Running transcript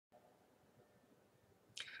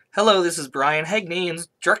Hello, this is Brian Hegnanes,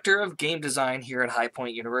 Director of Game Design here at High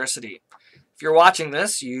Point University. If you're watching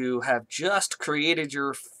this, you have just created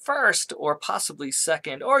your first or possibly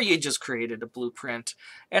second, or you just created a blueprint.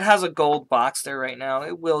 It has a gold box there right now.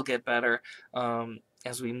 It will get better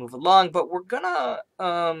as we move along, but we're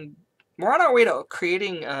on our way to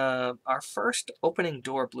creating our first opening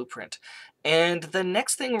door blueprint. And the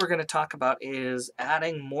next thing we're going to talk about is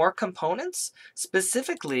adding more components,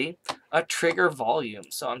 specifically a trigger volume.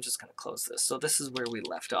 So I'm just going to close this. So this is where we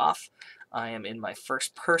left off. I am in my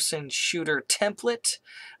first person shooter template.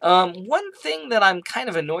 One thing that I'm kind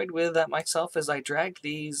of annoyed with at myself is I dragged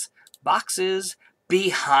these boxes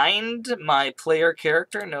behind my player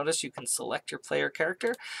character. Notice you can select your player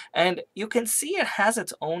character and you can see it has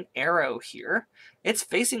its own arrow here. It's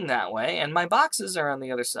facing that way and my boxes are on the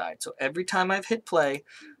other side. So every time I've hit play,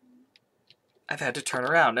 I've had to turn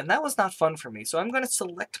around, and that was not fun for me. So I'm going to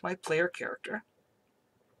select my player character,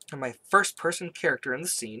 or my first person character in the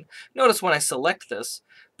scene. Notice when I select this,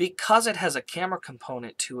 because it has a camera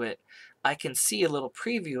component to it, I can see a little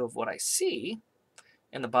preview of what I see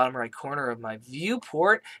in the bottom right corner of my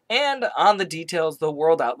viewport, and on the details, the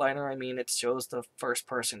world outliner, it shows the first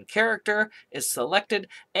person character is selected,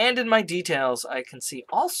 and in my details I can see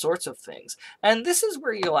all sorts of things. And this is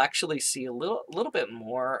where you'll actually see a little bit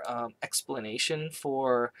more explanation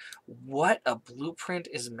for what a blueprint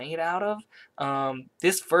is made out of.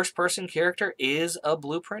 This first person character is a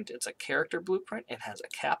blueprint. It's a character blueprint. It has a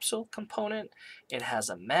capsule component. It has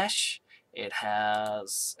a mesh. It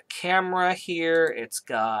has a camera here. It's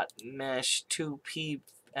got mesh 2P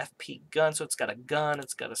FP gun, so it's got a gun,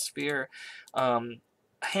 it's got a sphere,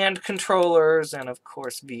 hand controllers, and of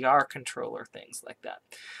course VR controller, things like that.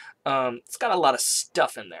 It's got a lot of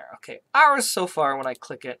stuff in there. Okay, ours so far when I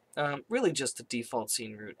click it, really just the default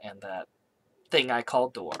scene root and that thing I call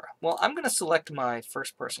door. Well, I'm going to select my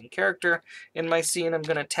first person character in my scene. I'm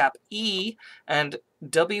going to tap E, and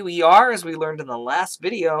WER, as we learned in the last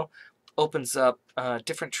video, opens up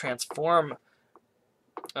different transform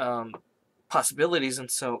possibilities,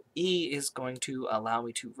 and so E is going to allow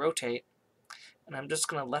me to rotate, and I'm just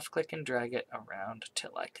going to left click and drag it around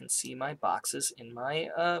till I can see my boxes in my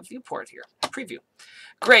viewport here. Preview.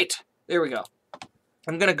 Great, there we go.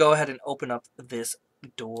 I'm going to go ahead and open up this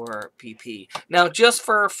door PP. Now, just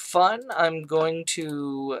for fun, I'm going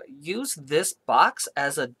to use this box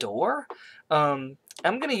as a door. I'm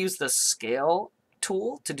going to use the scale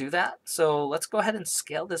tool to do that. So let's go ahead and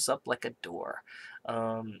scale this up like a door.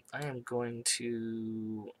 I am going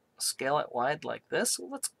to scale it wide like this.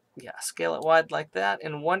 Scale it wide like that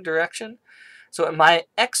in one direction. So in my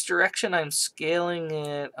X direction, I'm scaling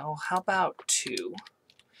it, how about 2?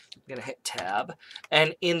 I'm going to hit tab,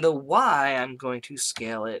 and in the Y I'm going to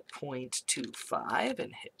scale it 0.25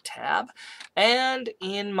 and hit tab, and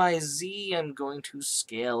in my Z I'm going to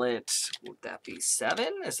scale it, would that be 7?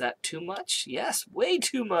 Is that too much? Yes, way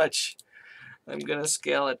too much. I'm going to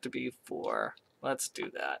scale it to be 4. Let's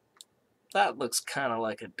do that. That looks kind of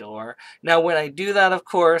like a door. Now when I do that, of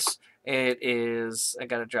course, I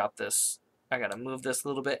gotta drop this, I gotta move this a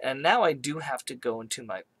little bit, and now I do have to go into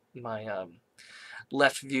my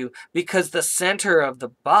left view because the center of the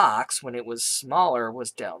box when it was smaller was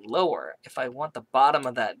down lower. If I want the bottom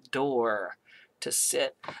of that door to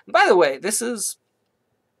sit, by the way, this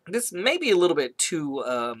may be a little bit too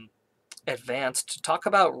advanced to talk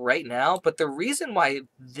about right now, but the reason why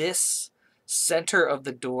this center of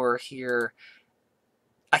the door here,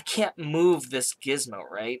 I can't move this gizmo,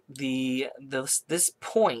 right? This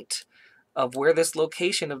point of where this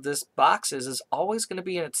location of this box is always going to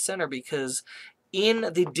be in its center, because in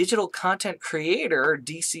the digital content creator,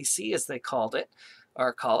 DCC as they call it,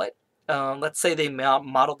 let's say they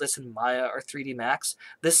modeled this in Maya or 3D Max,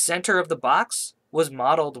 the center of the box was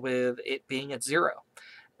modeled with it being at 0,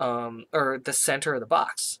 or the center of the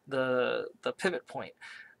box, the pivot point.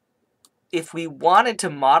 If we wanted to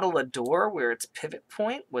model a door where its pivot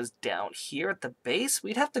point was down here at the base,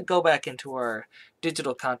 we'd have to go back into our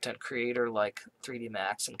digital content creator like 3D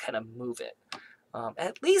Max and kind of move it.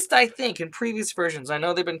 At least I think in previous versions. I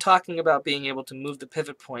know they've been talking about being able to move the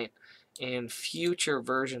pivot point in future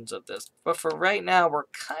versions of this. But for right now, we're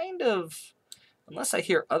kind of, unless I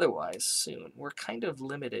hear otherwise soon, we're kind of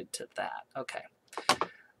limited to that. Okay.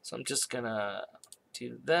 So I'm just going to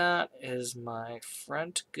do that. Is my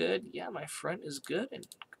front good? Yeah, my front is good. And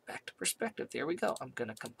back to perspective. There we go. I'm going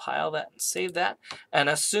to compile that and save that and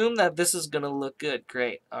assume that this is going to look good.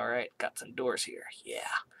 Great. All right. Got some doors here. Yeah.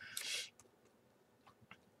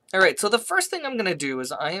 All right, so the first thing I'm going to do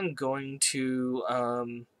is I am going to,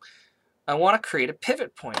 I want to create a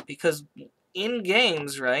pivot point, because in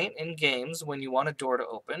games, right? In games, when you want a door to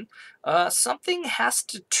open, something has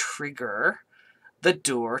to trigger the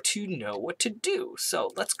door to know what to do.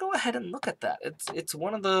 So let's go ahead and look at that. It's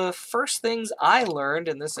one of the first things I learned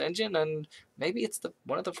in this engine, and maybe it's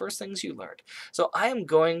one of the first things you learned. So I am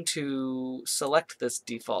going to select this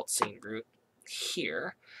default scene root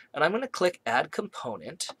here, and I'm going to click Add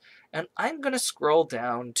Component, and I'm going to scroll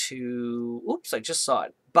down to, oops, I just saw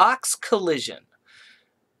it, Box Collision.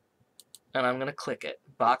 And I'm going to click it,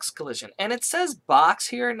 Box Collision. And it says box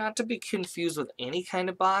here, not to be confused with any kind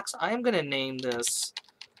of box. I am going to name this,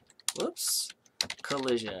 whoops,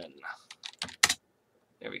 Collision.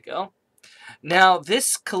 There we go. Now,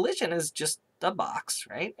 this collision is just a box,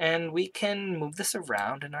 right? And we can move this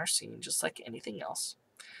around in our scene just like anything else.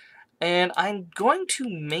 And I'm going to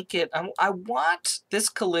make it, I want this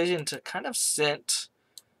collision to kind of sit,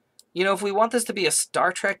 you know, if we want this to be a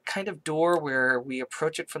Star Trek kind of door where we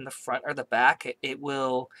approach it from the front or the back, it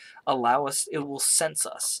will allow us, it will sense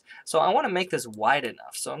us. So I want to make this wide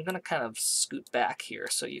enough. So I'm going to kind of scoot back here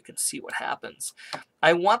so you can see what happens.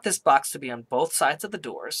 I want this box to be on both sides of the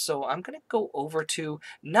doors. So I'm going to go over to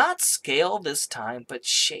not scale this time, but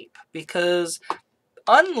shape. Because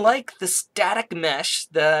unlike the static mesh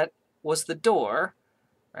that was the door,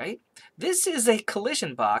 right? This is a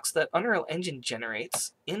collision box that Unreal Engine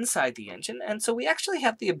generates inside the engine, and so we actually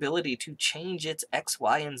have the ability to change its X,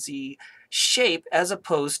 Y, and Z shape as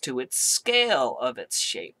opposed to its scale of its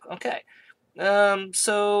shape. Okay,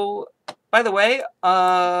 so by the way,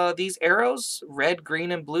 these arrows, red,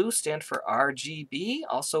 green, and blue, stand for RGB,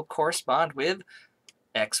 also correspond with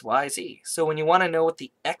X, Y, Z. So when you want to know what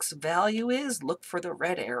the X value is, look for the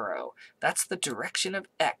red arrow. That's the direction of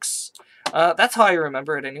X. That's how I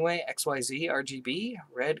remember it anyway. X, Y, Z, RGB,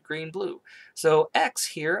 red, green, blue. So X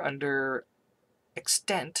here under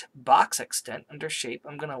extent, box extent, under shape,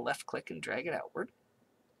 I'm going to left click and drag it outward.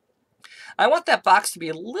 I want that box to be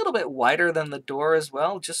a little bit wider than the door as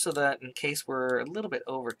well, just so that in case we're a little bit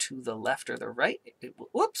over to the left or the right,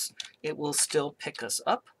 it will still pick us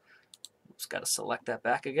up. Just got to select that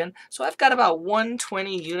back again. So I've got about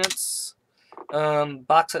 120 units.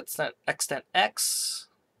 Box extent X.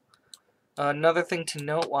 Another thing to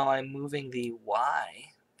note while I'm moving the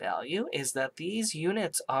Y value is that these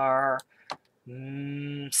units are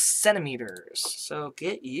centimeters. So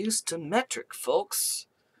get used to metric, folks.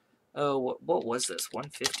 Oh, what was this?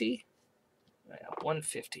 150? Yeah,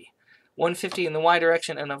 150. 150 in the Y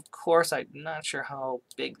direction, and of course I'm not sure how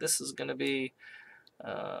big this is going to be.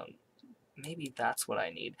 Maybe that's what I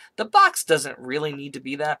need. The box doesn't really need to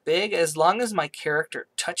be that big as long as my character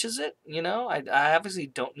touches it, you know? I obviously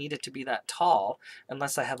don't need it to be that tall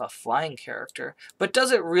unless I have a flying character. But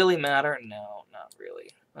does it really matter? No, not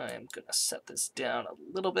really. I am going to set this down a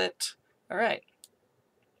little bit. All right.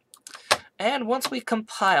 And once we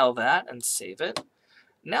compile that and save it,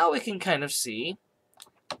 now we can kind of see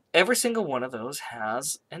every single one of those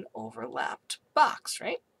has an overlapped box,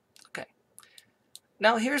 right?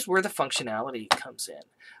 Now here's where the functionality comes in.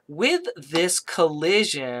 With this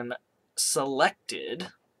collision selected,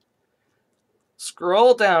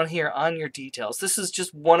 scroll down here on your details. This is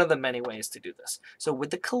just one of the many ways to do this. So with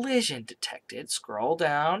the collision detected, scroll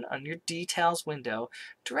down on your details window,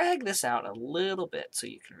 drag this out a little bit so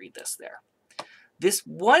you can read this there. This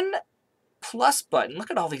one plus button, look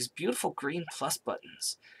at all these beautiful green plus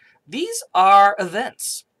buttons. These are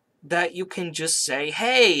events that you can just say,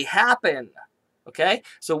 hey, happen. Okay,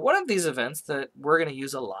 so one of these events that we're going to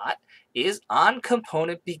use a lot is on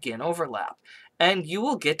component begin overlap. And you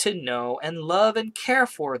will get to know and love and care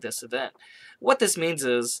for this event. What this means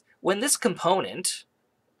is when this component,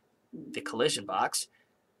 the collision box,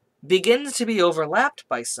 begins to be overlapped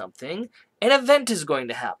by something, an event is going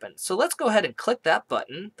to happen. So let's go ahead and click that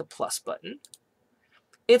button, the plus button.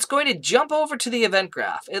 It's going to jump over to the event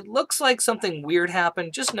graph. It looks like something weird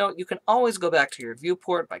happened. Just note you can always go back to your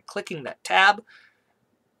viewport by clicking that tab.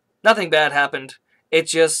 Nothing bad happened. It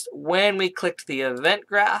just, when we clicked the event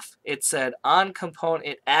graph, it said on component,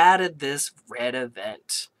 it added this red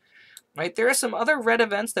event. Right? There are some other red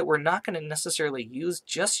events that we're not going to necessarily use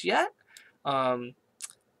just yet.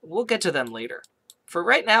 We'll get to them later. For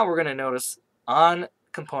right now, we're going to notice on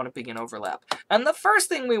component begin overlap. And the first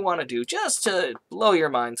thing we want to do, just to blow your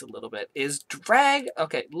minds a little bit, is drag,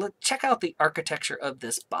 okay, check out the architecture of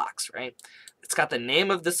this box, right? It's got the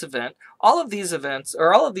name of this event. All of these events,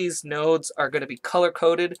 or all of these nodes are going to be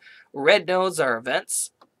color-coded. Red nodes are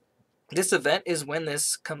events. This event is when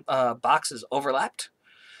this box is overlapped.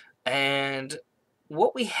 And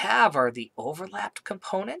what we have are the overlapped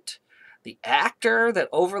component, the actor that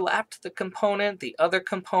overlapped the component, the other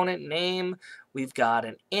component name, We've got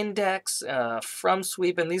an index from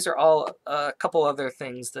sweep, and these are all a couple other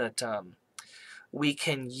things that we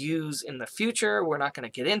can use in the future. We're not going to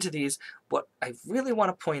get into these. What I really want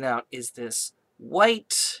to point out is this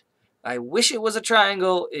white. I wish it was a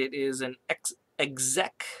triangle. It is an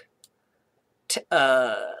exec.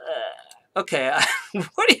 Okay,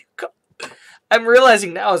 what do you call? I'm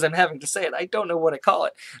realizing now as I'm having to say it, I don't know what I call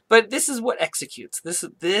it. But this is what executes.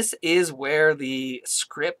 This is where the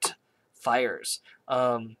script fires.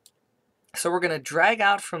 So we're going to drag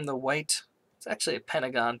out from the white. It's actually a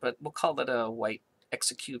pentagon, but we'll call it a white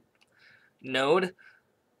execute node.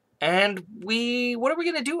 And what are we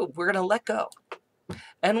going to do? We're going to let go.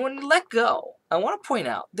 And when you let go, I want to point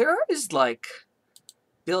out, there is like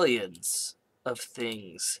billions of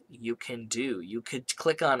things you can do. You could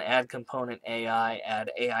click on add component AI,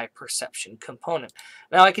 add AI perception component.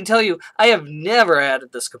 Now I can tell you, I have never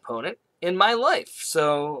added this component in my life.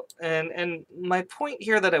 So, and my point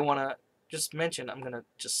here that I want to just mention, I'm going to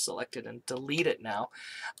just select it and delete it now.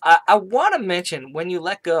 I want to mention, when you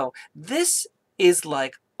let go, this is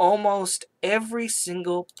like almost every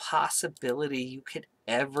single possibility you could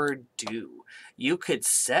ever do. You could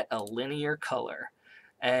set a linear color,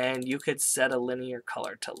 and you could set a linear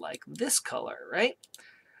color to like this color, right?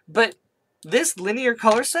 But this linear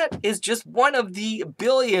color set is just one of the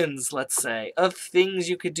billions, let's say, of things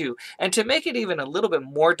you could do. And to make it even a little bit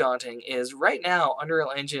more daunting is right now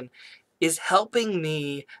Unreal Engine is helping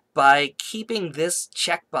me by keeping this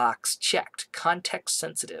checkbox checked, context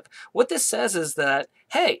sensitive. What this says is that,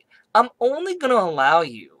 hey, I'm only going to allow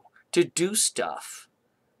you to do stuff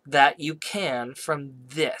that you can from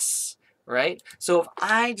this, right? So if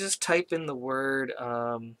I just type in the word,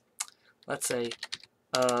 let's say,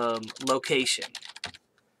 location,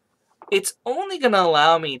 it's only going to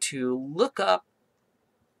allow me to look up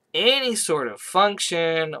any sort of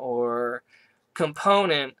function or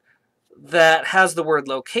component that has the word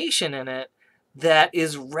location in it that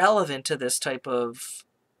is relevant to this type of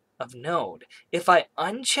node. If I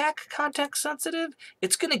uncheck context sensitive,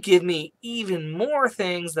 it's going to give me even more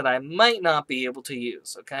things that I might not be able to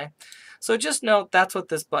use, okay? So just note that's what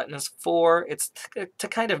this button is for. It's to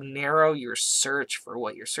kind of narrow your search for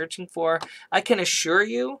what you're searching for. I can assure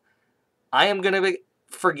you I am going to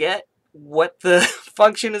forget what the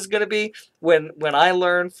function is going to be when I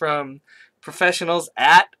learn from professionals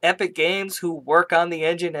at Epic Games who work on the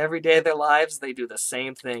engine every day of their lives. They do the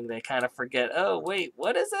same thing. They kind of forget, oh, wait,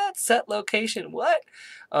 what is that? Set location, what?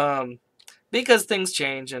 Because things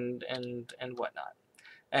change and whatnot.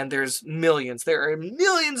 And there's millions. There are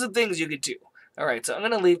millions of things you could do. All right, so I'm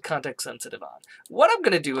going to leave context sensitive on. What I'm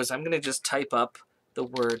going to do is I'm going to just type up the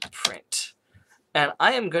word print. And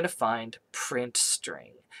I am going to find print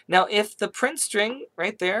string. Now, if the print string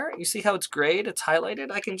right there, you see how it's grayed, it's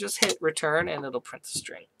highlighted, I can just hit return and it'll print the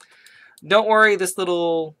string. Don't worry, this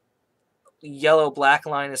little yellow-black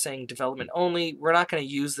line is saying development only. We're not going to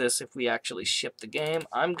use this if we actually ship the game.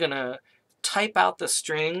 I'm going to type out the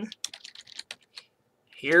string.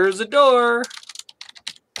 Here's a door.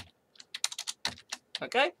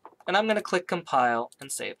 Okay? And I'm going to click compile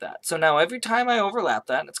and save that. So now every time I overlap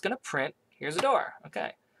that, it's going to print, here's a door.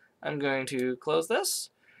 Okay. I'm going to close this,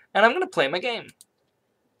 and I'm going to play my game.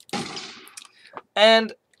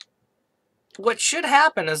 And what should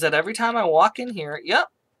happen is that every time I walk in here, yep,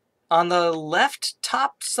 on the left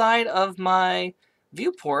top side of my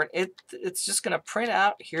viewport, it's just going to print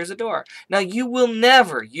out, here's a door. Now, you will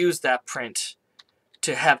never use that print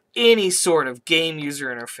to have any sort of game user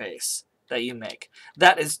interface that you make.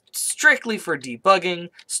 That is strictly for debugging,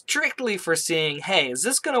 strictly for seeing, hey, is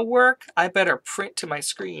this going to work? I better print to my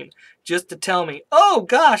screen just to tell me, oh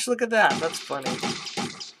gosh, look at that. That's funny.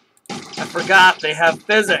 I forgot they have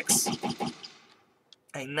physics.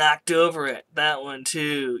 I knocked over it. That one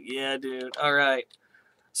too. Yeah, dude. All right.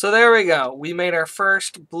 So there we go. We made our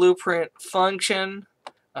first blueprint function,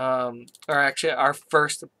 or actually our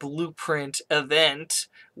first blueprint event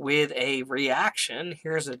with a reaction.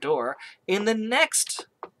 Here's a door. In the next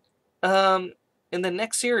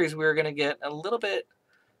series, we're going to get a little bit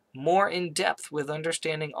more in depth with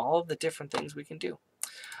understanding all of the different things we can do.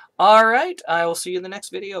 All right. I will see you in the next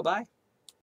video. Bye.